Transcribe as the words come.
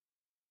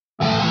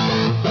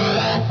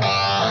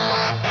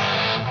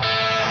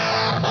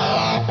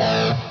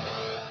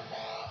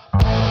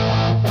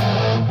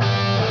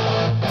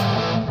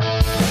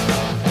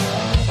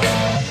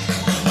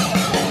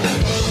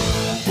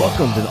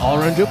Welcome to the All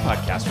Around Joe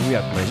podcast, where we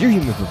optimize your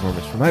human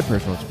performance from my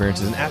personal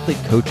experience as an athlete,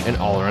 coach, and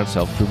all-around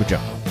self-improvement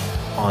Joe.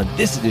 On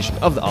this edition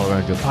of the All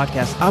Around Joe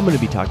podcast, I'm going to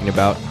be talking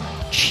about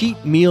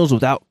cheat meals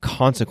without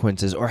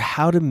consequences, or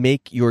how to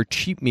make your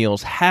cheat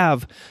meals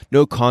have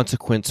no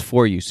consequence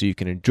for you, so you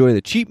can enjoy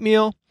the cheat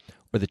meal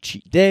or the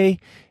cheat day,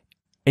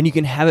 and you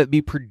can have it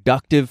be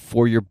productive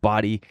for your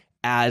body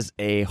as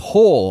a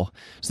whole.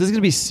 So this is going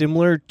to be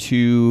similar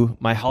to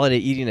my holiday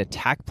eating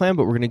attack plan,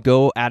 but we're going to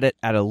go at it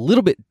at a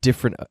little bit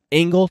different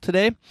angle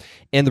today.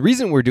 And the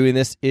reason we're doing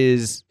this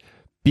is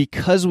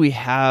because we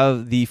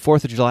have the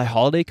 4th of July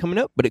holiday coming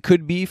up, but it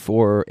could be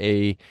for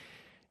a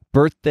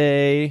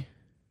birthday,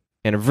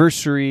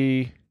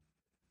 anniversary,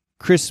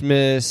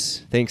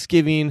 Christmas,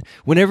 Thanksgiving,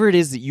 whenever it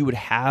is that you would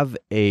have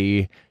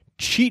a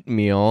cheat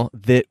meal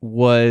that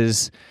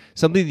was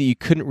something that you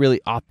couldn't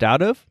really opt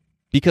out of,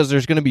 because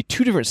there's going to be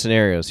two different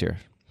scenarios here.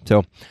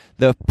 So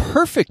the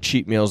perfect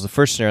cheat meal is the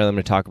first scenario that I'm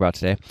going to talk about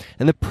today.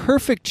 And the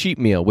perfect cheat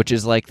meal, which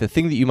is like the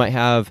thing that you might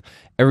have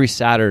every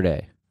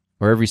Saturday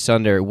or every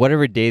Sunday or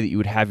whatever day that you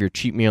would have your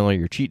cheat meal or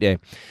your cheat day,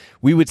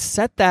 we would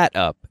set that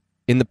up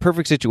in the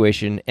perfect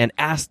situation and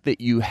ask that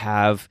you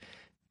have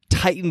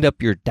tightened up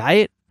your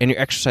diet and your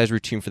exercise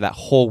routine for that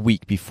whole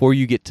week before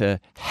you get to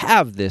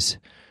have this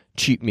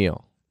cheat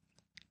meal.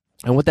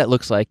 And what that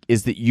looks like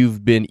is that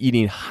you've been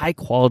eating high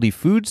quality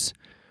foods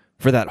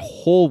for that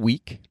whole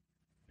week.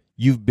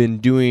 You've been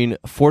doing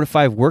 4 to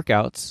 5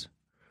 workouts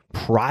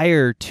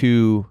prior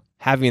to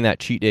having that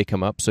cheat day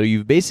come up. So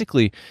you've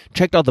basically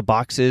checked all the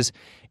boxes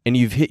and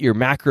you've hit your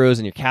macros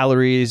and your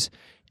calories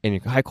and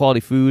your high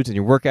quality foods and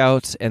your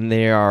workouts, and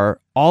they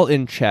are all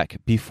in check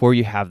before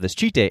you have this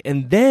cheat day.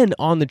 And then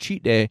on the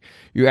cheat day,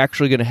 you're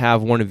actually going to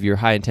have one of your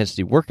high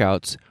intensity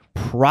workouts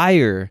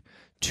prior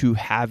to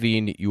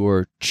having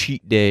your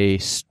cheat day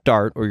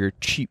start or your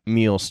cheat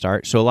meal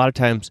start. So a lot of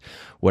times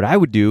what I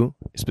would do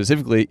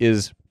specifically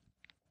is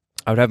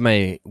I would have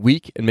my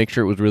week and make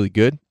sure it was really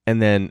good.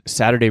 And then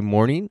Saturday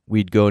morning,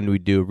 we'd go and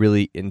we'd do a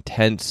really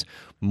intense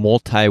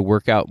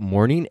multi-workout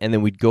morning. And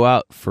then we'd go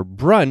out for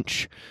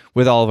brunch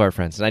with all of our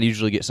friends. And I'd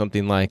usually get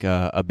something like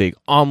a big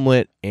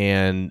omelet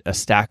and a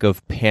stack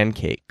of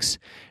pancakes.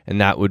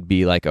 And that would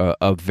be like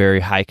a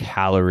very high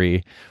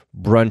calorie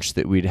brunch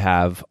that we'd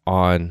have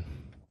on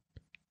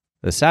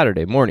the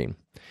Saturday morning.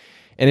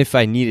 And if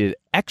I needed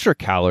extra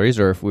calories,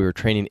 or if we were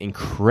training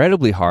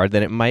incredibly hard,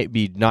 then it might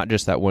be not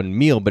just that one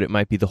meal, but it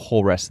might be the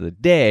whole rest of the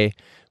day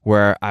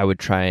where I would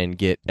try and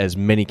get as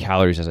many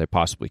calories as I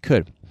possibly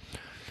could.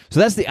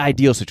 So that's the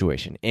ideal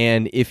situation.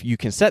 And if you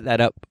can set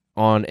that up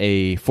on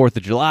a 4th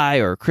of July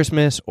or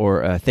Christmas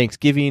or a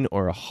Thanksgiving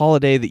or a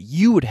holiday that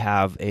you would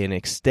have an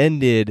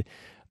extended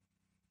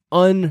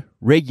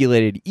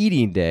unregulated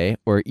eating day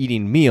or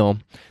eating meal,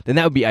 then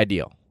that would be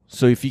ideal.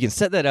 So if you can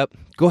set that up,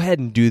 go ahead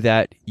and do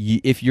that.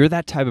 If you're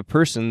that type of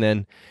person,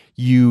 then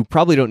you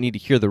probably don't need to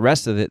hear the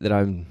rest of it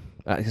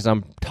because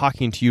I'm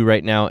talking to you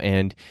right now.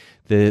 And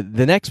the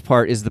next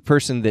part is the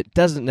person that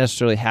doesn't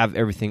necessarily have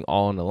everything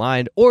all in a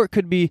line, or it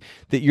could be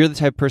that you're the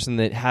type of person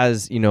that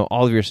has,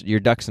 all of your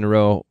ducks in a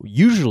row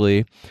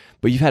usually,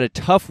 but you've had a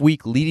tough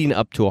week leading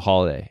up to a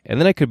holiday. And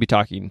then I could be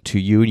talking to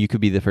you, and you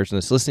could be the person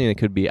that's listening. It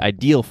could be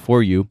ideal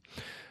for you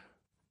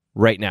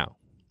right now.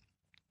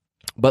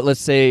 But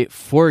let's say,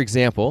 for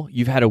example,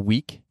 you've had a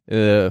week,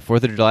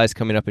 4th of July is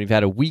coming up, and you've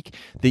had a week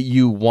that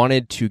you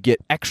wanted to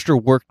get extra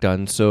work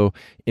done. So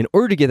in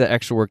order to get that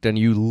extra work done,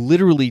 you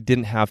literally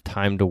didn't have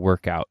time to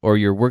work out, or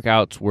your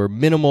workouts were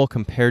minimal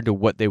compared to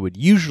what they would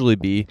usually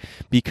be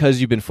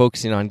because you've been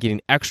focusing on getting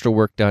extra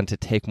work done to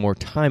take more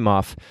time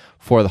off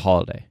for the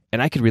holiday.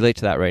 And I could relate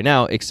to that right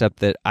now, except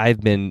that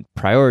I've been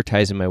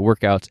prioritizing my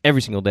workouts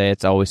every single day.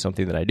 It's always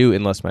something that I do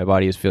unless my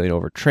body is feeling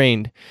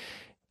overtrained,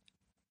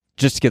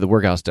 just to get the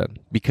workouts done,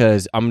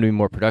 because I'm going to be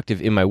more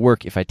productive in my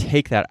work if I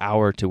take that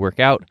hour to work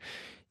out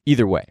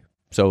either way.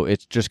 So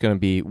it's just going to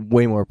be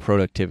way more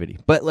productivity.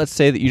 But let's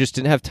say that you just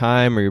didn't have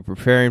time, or you're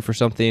preparing for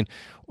something,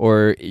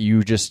 or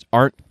you just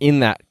aren't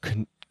in that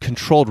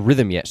controlled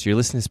rhythm yet. So you're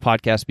listening to this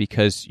podcast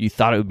because you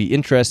thought it would be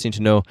interesting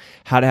to know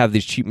how to have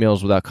these cheat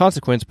meals without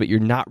consequence, but you're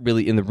not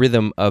really in the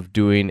rhythm of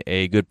doing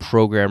a good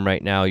program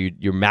right now.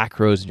 Your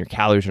macros and your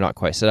calories are not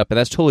quite set up, and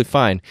that's totally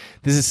fine.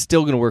 This is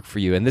still going to work for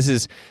you. And this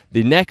is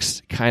the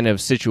next kind of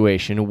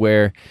situation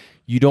where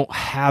you don't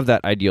have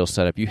that ideal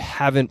setup. You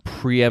haven't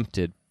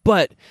preempted.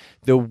 But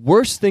the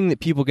worst thing that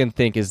people can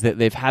think is that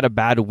they've had a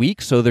bad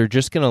week, so they're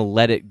just going to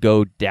let it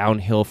go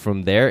downhill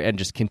from there and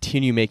just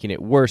continue making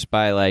it worse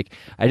by like,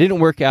 I didn't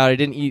work out, I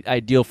didn't eat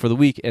ideal for the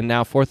week, and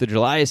now 4th of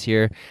July is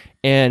here,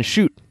 and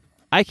shoot,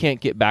 I can't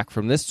get back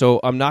from this, so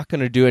I'm not going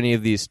to do any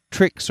of these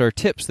tricks or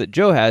tips that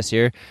Joe has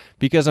here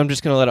because I'm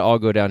just going to let it all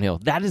go downhill.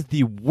 That is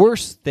the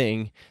worst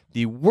thing,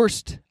 the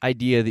worst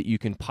idea that you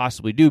can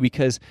possibly do,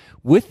 because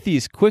with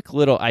these quick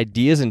little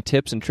ideas and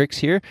tips and tricks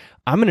here,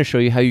 I'm going to show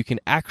you how you can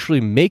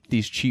actually make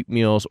these cheat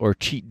meals or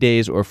cheat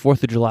days or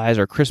 4th of July's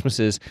or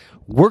Christmases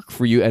work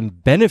for you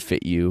and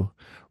benefit you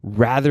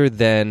rather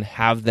than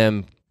have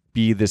them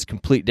be this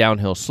complete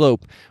downhill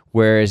slope.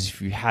 Whereas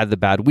if you had the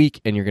bad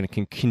week and you're going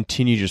to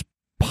continue just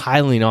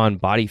piling on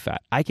body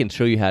fat. I can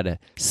show you how to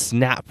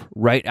snap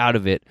right out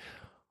of it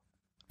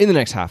in the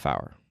next half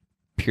hour,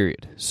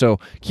 period. So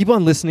keep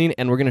on listening,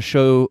 and we're going to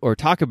show or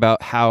talk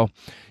about how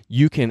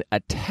you can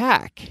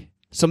attack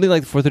something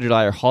like the 4th of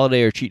July or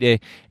holiday or cheat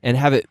day and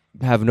have it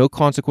have no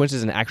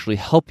consequences and actually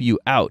help you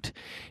out,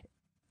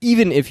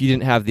 even if you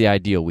didn't have the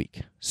ideal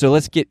week. So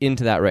let's get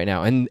into that right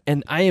now. And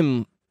I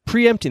am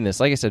preempting this,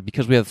 like I said,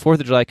 because we have the 4th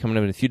of July coming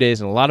up in a few days,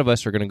 and a lot of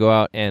us are going to go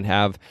out and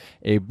have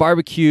a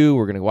barbecue.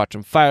 We're going to watch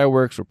some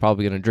fireworks. We're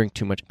probably going to drink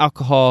too much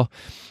alcohol,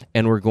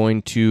 and we're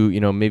going to,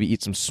 maybe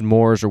eat some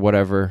s'mores or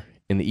whatever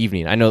in the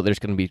evening. I know there's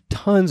going to be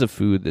tons of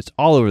food that's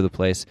all over the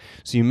place,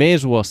 so you may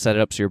as well set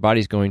it up so your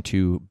body's going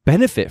to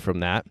benefit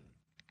from that.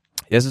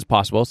 This is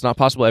possible. It's not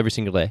possible every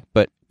single day,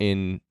 but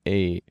in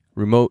a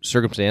remote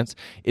circumstance,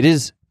 it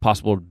is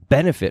possible to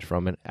benefit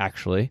from it,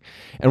 actually.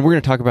 And we're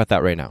going to talk about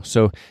that right now.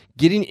 So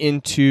getting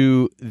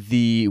into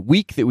the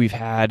week that we've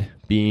had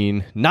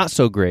being not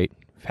so great,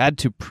 we've had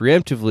to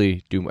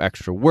preemptively do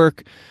extra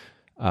work,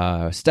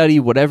 study,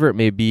 whatever it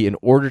may be, in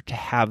order to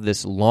have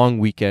this long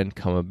weekend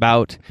come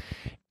about.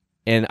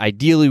 And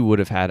ideally, we would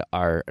have had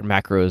our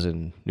macros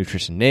and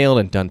nutrition nailed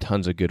and done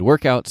tons of good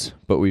workouts.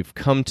 But we've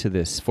come to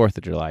this 4th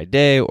of July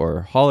day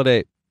or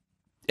holiday,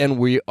 and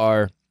we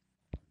are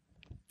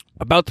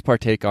about to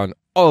partake on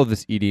all of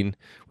this eating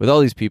with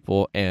all these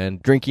people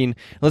and drinking.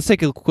 Let's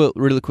take a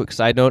really quick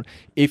side note.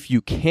 If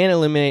you can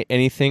eliminate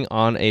anything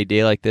on a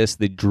day like this,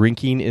 the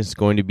drinking is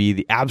going to be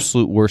the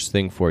absolute worst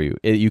thing for you.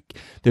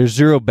 There's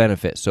zero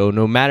benefit. So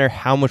no matter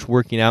how much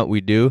working out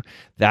we do,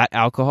 that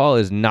alcohol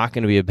is not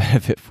going to be a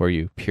benefit for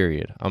you,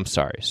 period. I'm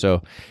sorry.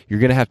 So you're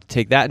going to have to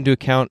take that into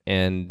account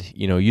and,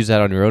 use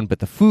that on your own. But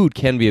the food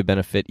can be a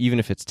benefit, even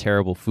if it's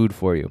terrible food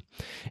for you.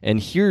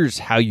 And here's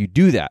how you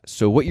do that.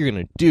 So what you're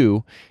going to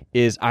do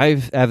is I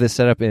have this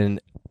set up in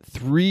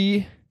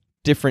 3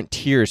 different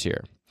tiers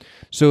here.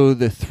 So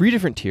the 3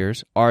 different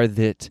tiers are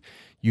that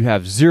you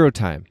have 0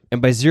 time.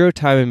 And by 0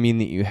 time, I mean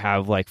that you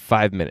have like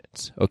 5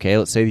 minutes. Okay,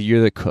 let's say that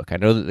you're the cook. I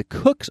know that the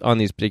cooks on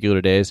these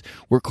particular days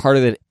work harder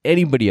than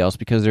anybody else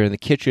because they're in the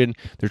kitchen.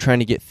 They're trying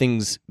to get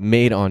things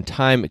made on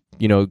time.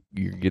 You're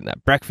getting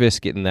that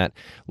breakfast, getting that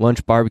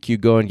lunch barbecue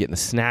going, getting the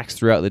snacks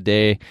throughout the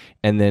day,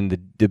 and then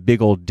the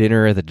big old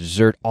dinner, the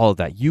dessert, all of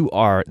that. You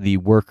are the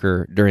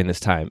worker during this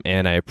time.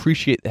 And I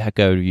appreciate the heck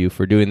out of you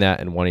for doing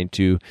that and wanting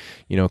to,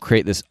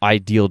 create this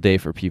ideal day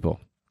for people.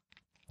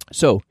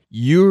 So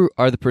you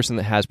are the person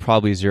that has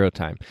probably 0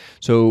 time.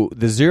 So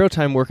the 0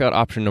 time workout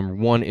option number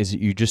 1 is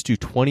that you just do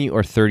 20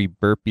 or 30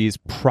 burpees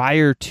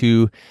prior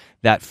to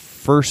that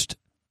first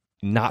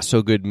not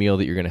so good meal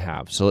that you're going to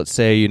have. So let's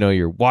say,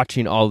 you're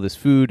watching all this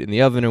food in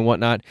the oven and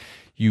whatnot.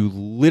 You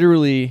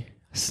literally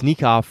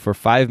sneak off for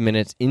 5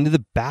 minutes into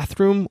the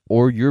bathroom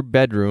or your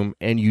bedroom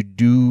and you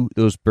do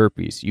those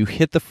burpees. You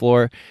hit the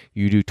floor,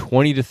 you do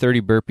 20 to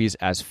 30 burpees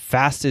as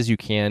fast as you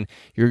can.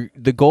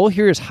 The goal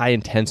here is high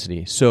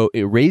intensity. So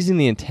raising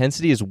the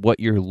intensity is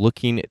what you're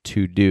looking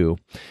to do.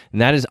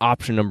 And that is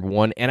option number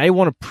 1. And I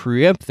want to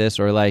preempt this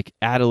or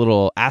add a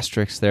little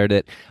asterisk there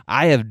that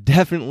I have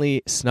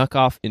definitely snuck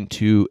off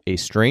into a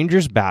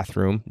stranger's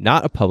bathroom,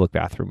 not a public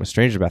bathroom, a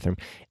stranger's bathroom,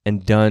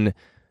 and done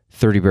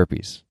 30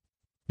 burpees.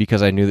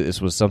 Because I knew that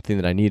this was something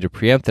that I needed to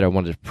preempt, that I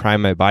wanted to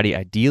prime my body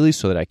ideally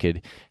so that I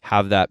could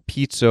have that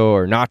pizza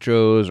or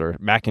nachos or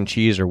mac and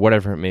cheese or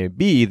whatever it may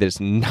be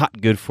that's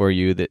not good for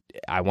you that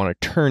I want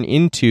to turn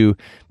into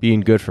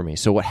being good for me.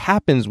 So what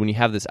happens when you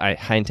have this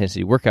high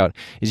intensity workout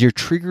is you're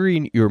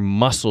triggering your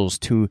muscles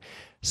to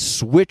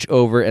switch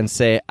over and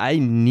say, I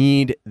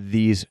need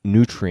these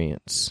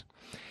nutrients.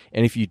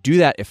 And if you do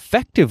that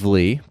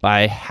effectively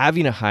by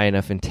having a high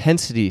enough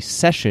intensity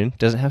session,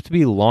 doesn't have to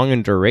be long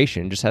in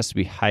duration, just has to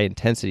be high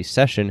intensity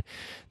session,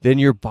 then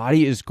your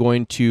body is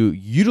going to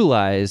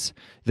utilize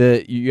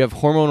you have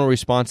hormonal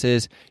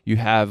responses, you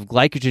have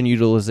glycogen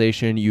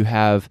utilization, you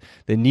have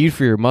the need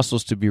for your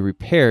muscles to be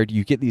repaired.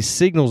 You get these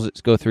signals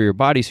that go through your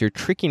body, so you're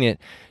tricking it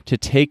to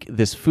take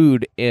this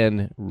food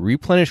and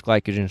replenish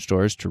glycogen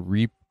stores to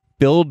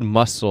rebuild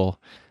muscle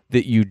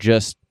that you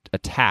just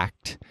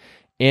attacked.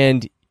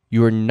 And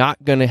you are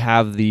not going to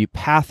have the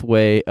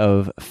pathway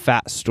of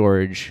fat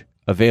storage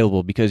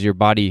available because your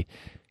body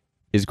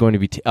is going to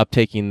be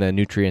uptaking the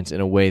nutrients in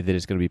a way that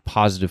is going to be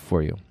positive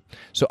for you.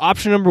 So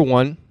option number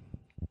 1,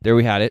 there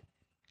we had it.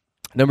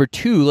 Number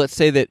 2, let's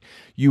say that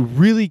you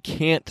really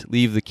can't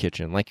leave the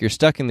kitchen. Like you're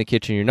stuck in the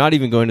kitchen, you're not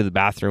even going to the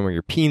bathroom, or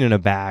you're peeing in a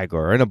bag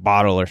or in a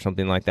bottle or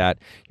something like that.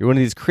 You're one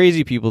of these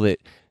crazy people that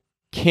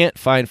can't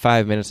find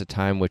 5 minutes of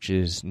time, which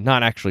is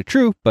not actually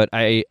true, but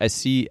I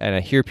see and I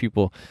hear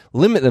people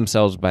limit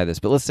themselves by this.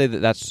 But let's say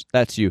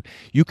that's you.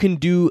 You can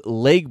do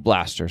leg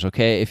blasters,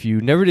 okay? If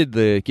you never did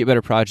the Get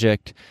Better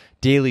Project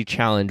daily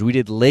challenge. We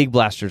did leg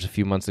blasters a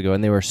few months ago,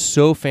 and they were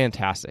so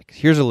fantastic.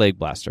 Here's a leg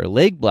blaster. A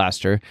leg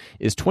blaster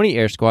is 20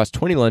 air squats,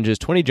 20 lunges,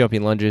 20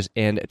 jumping lunges,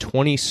 and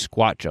 20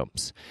 squat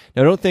jumps.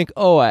 Now, don't think,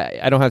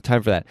 I don't have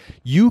time for that.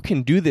 You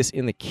can do this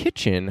in the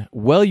kitchen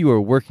while you are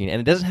working, and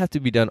it doesn't have to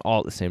be done all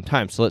at the same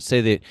time. So let's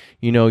say that,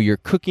 you're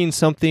cooking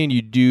something,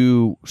 you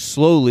do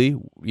slowly,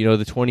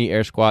 the 20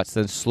 air squats,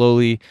 then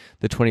slowly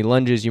the 20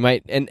 lunges. You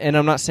might, and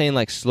I'm not saying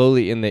like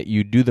slowly in that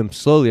you do them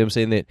slowly. I'm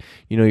saying that,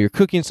 you're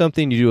cooking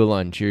something, you do a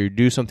lunge. You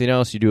do something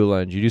else, you do a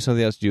lunge. You do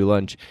something else, you do a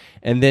lunge.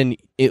 And then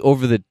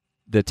over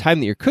the time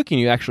that you're cooking,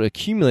 you actually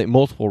accumulate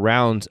multiple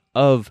rounds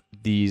of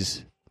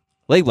these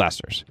leg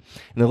blasters.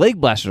 And the leg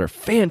blasters are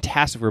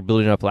fantastic for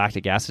building up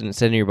lactic acid and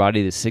sending your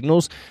body the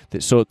signals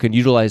so it can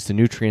utilize the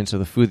nutrients of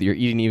the food that you're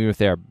eating, even if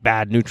they are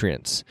bad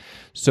nutrients.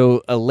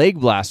 So a leg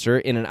blaster,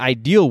 in an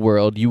ideal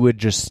world, you would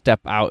just step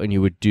out and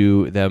you would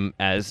do them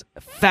as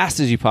fast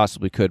as you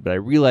possibly could. But I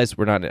realize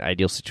we're not in an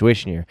ideal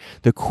situation here.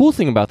 The cool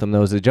thing about them,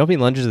 though, is the jumping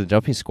lunges and the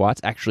jumping squats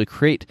actually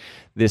create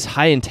this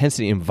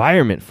high-intensity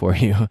environment for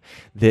you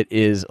that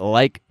is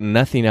like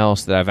nothing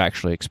else that I've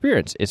actually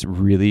experienced. It's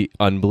really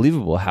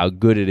unbelievable how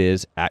good it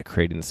is at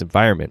creating this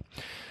environment.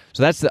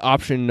 So that's the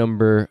option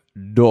number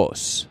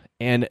dos.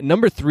 And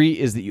number 3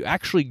 is that you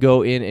actually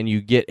go in and you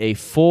get a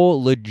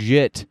full,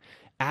 legit,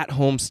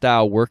 at-home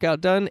style workout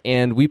done,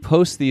 and we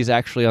post these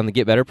actually on the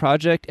Get Better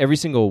Project every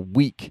single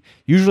week,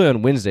 usually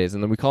on Wednesdays,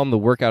 and then we call them the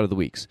workout of the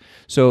weeks.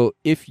 So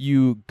if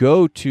you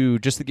go to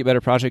just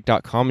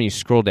thegetbetterproject.com and you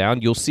scroll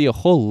down, you'll see a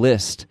whole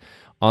list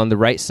on the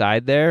right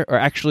side there, or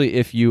actually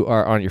if you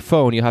are on your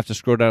phone, you'll have to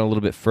scroll down a little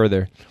bit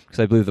further because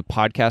I believe the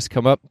podcasts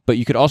come up, but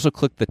you could also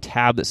click the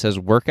tab that says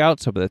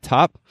workouts up at the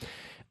top,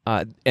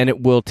 and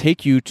it will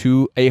take you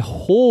to a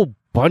whole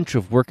bunch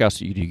of workouts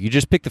that you do. You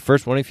just pick the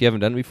first one if you haven't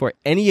done it before.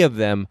 Any of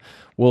them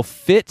will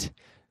fit.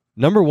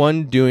 Number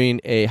 1,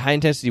 doing a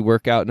high-intensity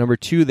workout. Number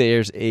 2,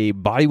 there's a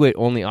body weight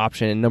only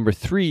option. And number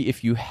 3,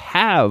 if you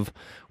have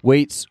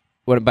weights,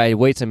 by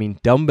weights I mean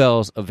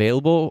dumbbells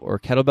available or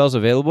kettlebells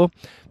available,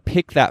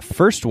 pick that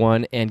first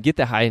one and get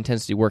the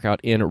high-intensity workout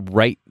in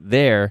right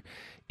there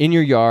in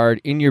your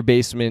yard, in your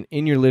basement,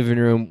 in your living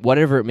room,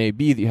 whatever it may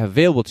be that you have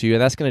available to you,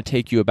 and that's going to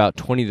take you about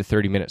 20 to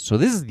 30 minutes. So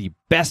this is the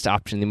best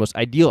option. The most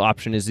ideal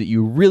option is that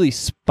you really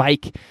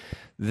spike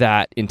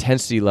that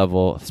intensity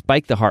level,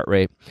 spike the heart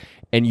rate,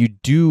 and you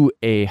do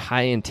a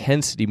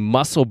high-intensity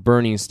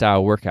muscle-burning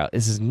style workout.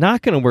 This is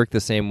not going to work the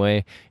same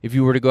way if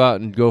you were to go out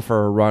and go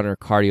for a run or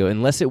cardio,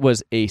 unless it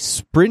was a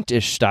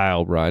sprintish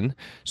style run,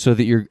 so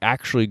that you're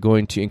actually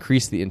going to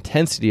increase the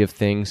intensity of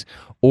things,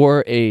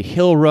 or a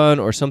hill run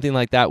or something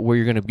like that where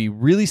you're going to be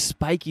really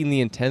spiking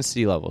the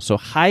intensity level. So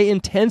high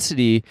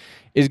intensity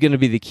is going to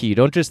be the key.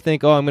 Don't just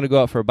think, I'm going to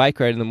go out for a bike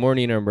ride in the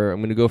morning or I'm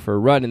going to go for a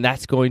run and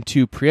that's going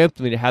to preempt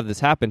me to have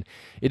this happen.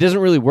 It doesn't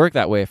really work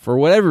that way. For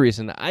whatever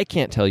reason, I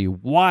can't tell you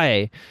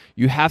why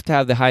you have to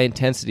have the high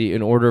intensity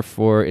in order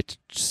for it to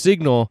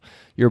signal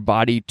your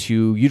body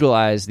to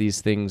utilize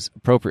these things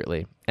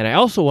appropriately. And I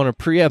also want to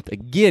preempt,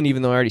 again,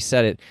 even though I already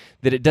said it,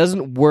 that it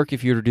doesn't work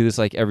if you were to do this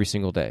like every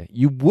single day.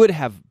 You would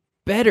have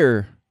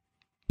better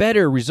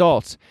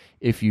results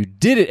if you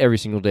did it every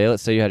single day.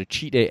 Let's say you had a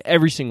cheat day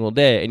every single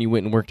day and you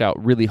went and worked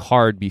out really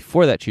hard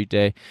before that cheat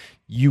day.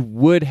 You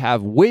would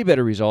have way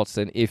better results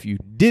than if you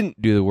didn't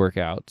do the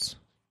workouts.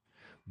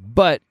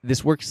 But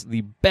this works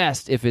the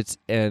best if it's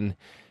an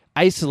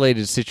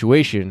isolated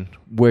situation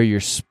where you're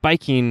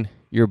spiking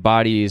your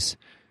body's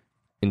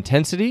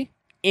intensity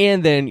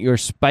and then you're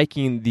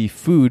spiking the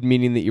food,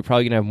 meaning that you're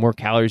probably going to have more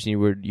calories than you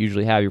would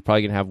usually have. You're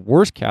probably going to have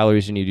worse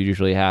calories than you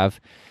usually have.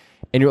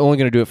 And you're only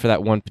going to do it for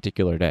that one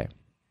particular day.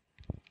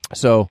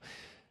 So,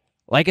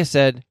 like I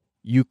said,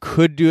 you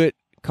could do it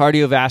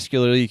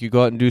cardiovascularly. You could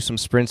go out and do some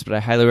sprints, but I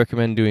highly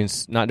recommend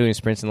not doing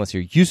sprints unless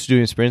you're used to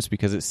doing sprints,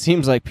 because it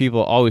seems like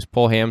people always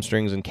pull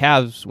hamstrings and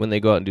calves when they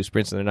go out and do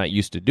sprints and they're not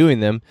used to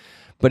doing them.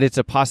 But it's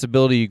a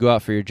possibility. You go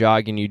out for your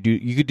jog and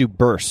you could do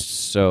bursts.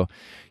 So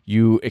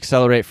you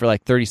accelerate for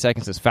like 30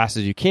 seconds as fast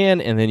as you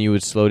can, and then you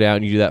would slow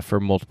down. You do that for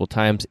multiple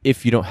times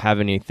if you don't have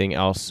anything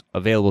else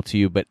available to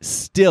you. But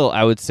still,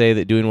 I would say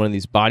that doing one of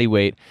these body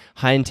weight,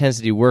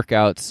 high-intensity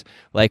workouts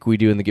like we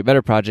do in the Get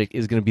Better Project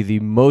is going to be the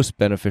most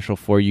beneficial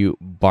for you,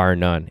 bar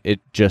none. It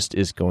just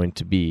is going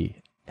to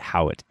be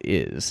how it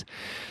is.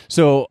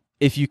 So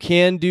if you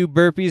can do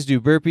burpees, do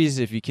burpees.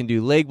 If you can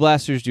do leg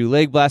blasters, do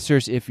leg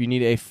blasters. If you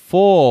need a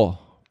full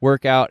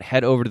workout,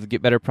 head over to the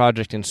Get Better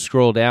Project and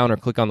scroll down or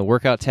click on the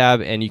workout tab,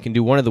 and you can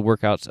do one of the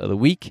workouts of the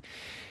week.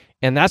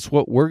 And that's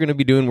what we're going to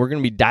be doing. We're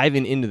going to be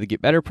diving into the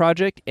Get Better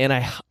Project. And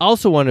I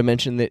also want to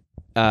mention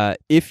that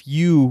if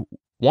you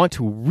want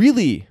to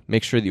really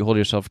make sure that you hold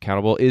yourself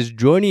accountable, is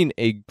joining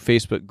a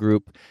Facebook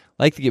group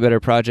like the Get Better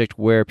Project,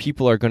 where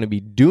people are going to be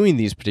doing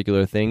these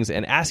particular things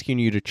and asking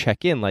you to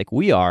check in like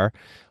we are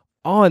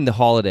on the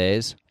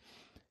holidays,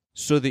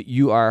 so that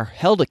you are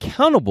held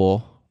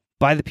accountable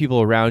by the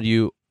people around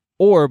you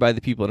or by the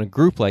people in a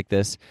group like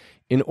this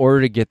in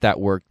order to get that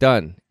work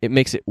done. It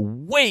makes it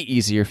way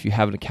easier if you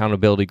have an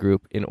accountability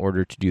group in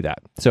order to do that.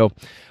 So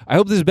I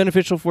hope this is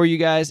beneficial for you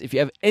guys. If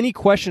you have any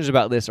questions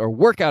about this or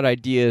workout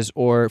ideas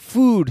or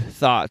food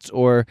thoughts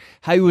or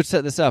how you would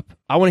set this up,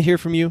 I want to hear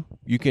from you.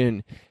 You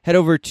can head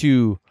over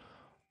to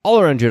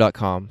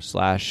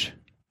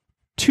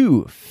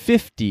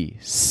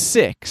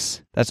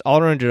allaroundjoe.com/256. That's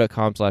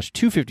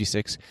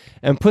allaroundjoe.com/256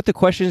 and put the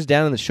questions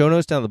down in the show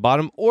notes down at the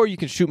bottom, or you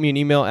can shoot me an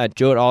email at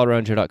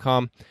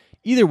joe@allaroundjoe.com.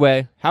 Either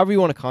way, however you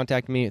want to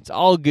contact me, it's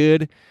all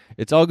good.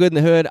 It's all good in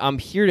the hood. I'm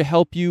here to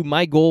help you.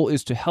 My goal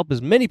is to help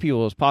as many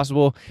people as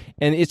possible,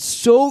 and it's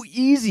so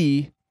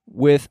easy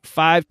with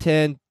 5,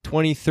 10,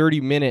 20,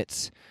 30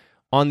 minutes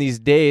on these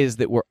days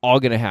that we're all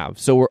going to have.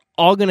 So we're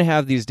all going to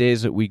have these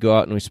days that we go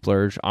out and we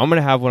splurge. I'm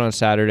going to have one on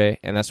Saturday,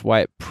 and that's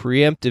why I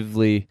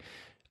preemptively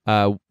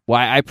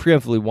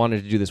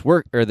wanted to do this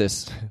workout. Why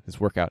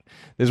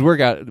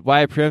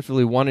I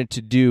preemptively wanted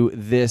to do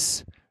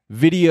this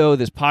video,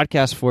 this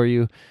podcast for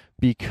you,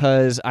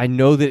 because I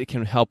know that it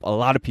can help a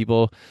lot of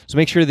people. So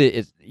make sure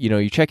that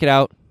you check it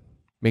out.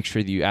 Make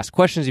sure that you ask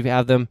questions if you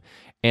have them.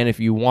 And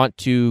if you want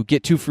to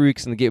get 2 free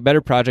weeks in the Get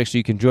Better Project so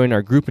you can join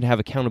our group and have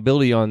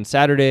accountability on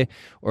Saturday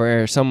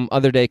or some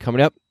other day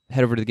coming up,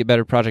 head over to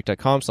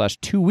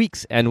thegetbetterproject.com/2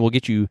 weeks and we'll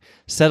get you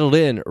settled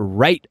in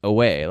right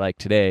away, like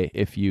today,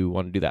 if you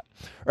want to do that.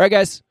 All right,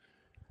 guys,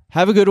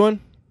 have a good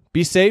one.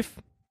 Be safe,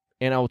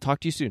 and I will talk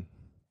to you soon.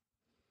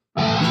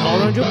 The All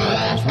Around Joe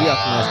Podcast, we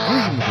optimize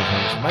your human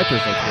performance from my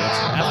personal experience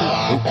as an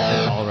athlete, coach,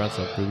 and all-around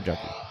self-improvement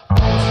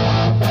junkie.